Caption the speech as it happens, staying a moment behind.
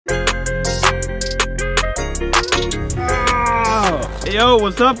Yo,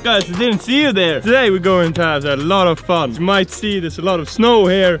 what's up guys? I didn't see you there. Today we're going to have a lot of fun. You might see there's a lot of snow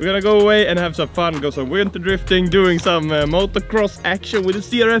here. We're gonna go away and have some fun, go some winter drifting, doing some motocross action with the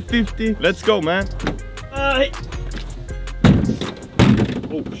CRF50. Let's go, man.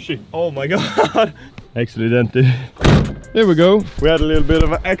 Oh shit. Oh my god. Accidentally. There we go. We had a little bit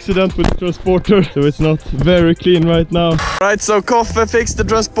of an accident with the transporter, so it's not very clean right now. Right, so Koffe fixed the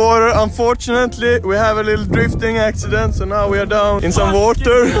transporter. Unfortunately, we have a little drifting accident, so now we are down in some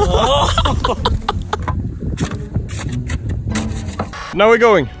water. Now we're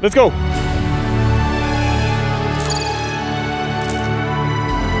going. Let's go.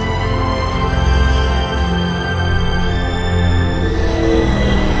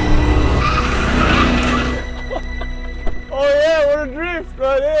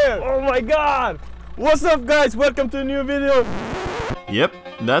 Right here. Oh my god! What's up guys? Welcome to a new video. Yep,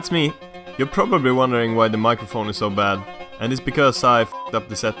 that's me. You're probably wondering why the microphone is so bad. And it's because I f***ed up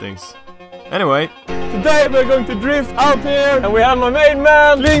the settings. Anyway, today we're going to drift out here. And we have my main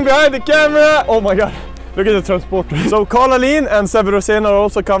man leaning behind the camera. Oh my god, look at the transporter. So Carl Alin and Sebbe Rosén are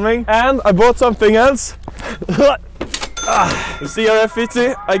also coming. And I bought something else. The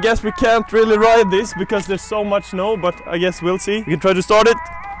CRF50. I guess we can't really ride this because there's so much snow, but I guess we'll see. We can try to start it.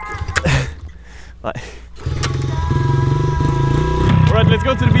 Alright, let's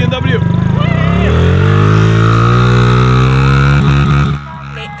go to the BMW.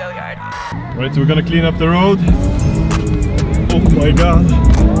 Alright, so we're gonna clean up the road. Oh my god.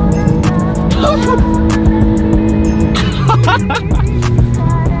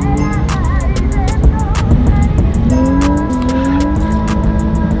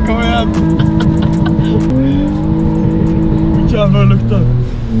 Jävlar luktar.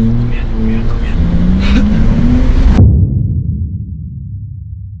 Kom igen.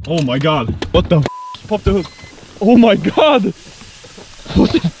 Oh my god. What the f***? Pop the hood. Oh my god.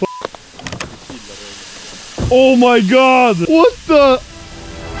 What the f***? Oh my god. What the?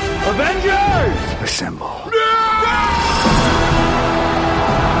 Avengers! Assemble.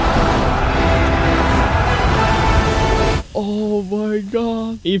 Oh my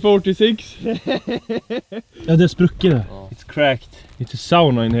god. E46. Ja, det spruckade. It's cracked. It's a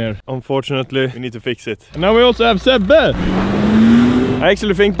sauna in here. Unfortunately, we need to fix it. And now we also have Sebbe. I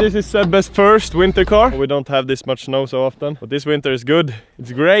actually think this is Sebbe's first winter car. We don't have this much snow so often, but this winter is good.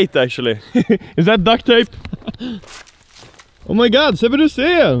 It's great actually. Is that duct tape? Oh my god, Sebbe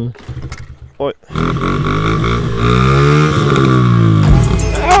Rosén. Oj.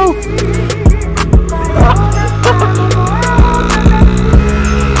 Oh!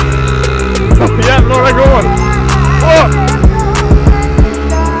 Jävlar det går!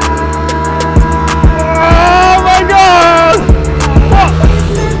 Oh my god!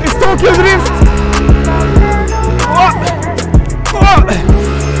 It's Tokyo Drift!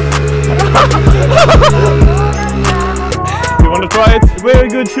 You want to try it? Very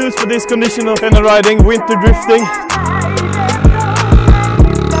good shoes for this condition of kind of riding, winter drifting.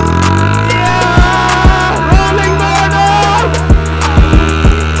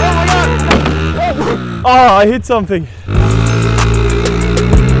 Oh, I hit something.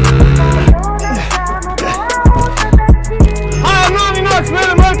 Hi, I'm Ronnie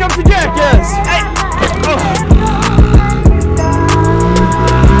Knoxville and welcome to Jackass. Hey. Oh.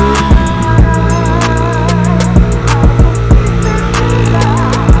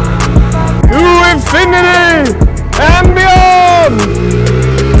 To infinity and beyond.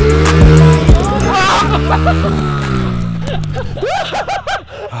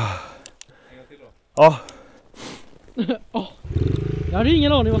 Ja. Oh. Jag hade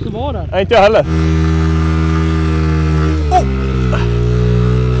ingen aning vad som var där. Nej, inte jag heller. Oh.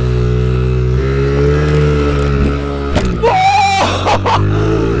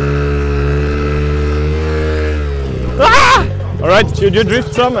 Ah! Alright, should you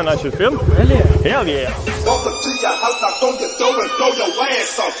drift some and I should film? Hell yeah. Hell yeah. Welcome to your house, I'm gonna throw it, throw your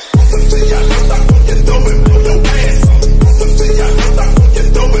ass off. Welcome to your house, I'm gonna throw it.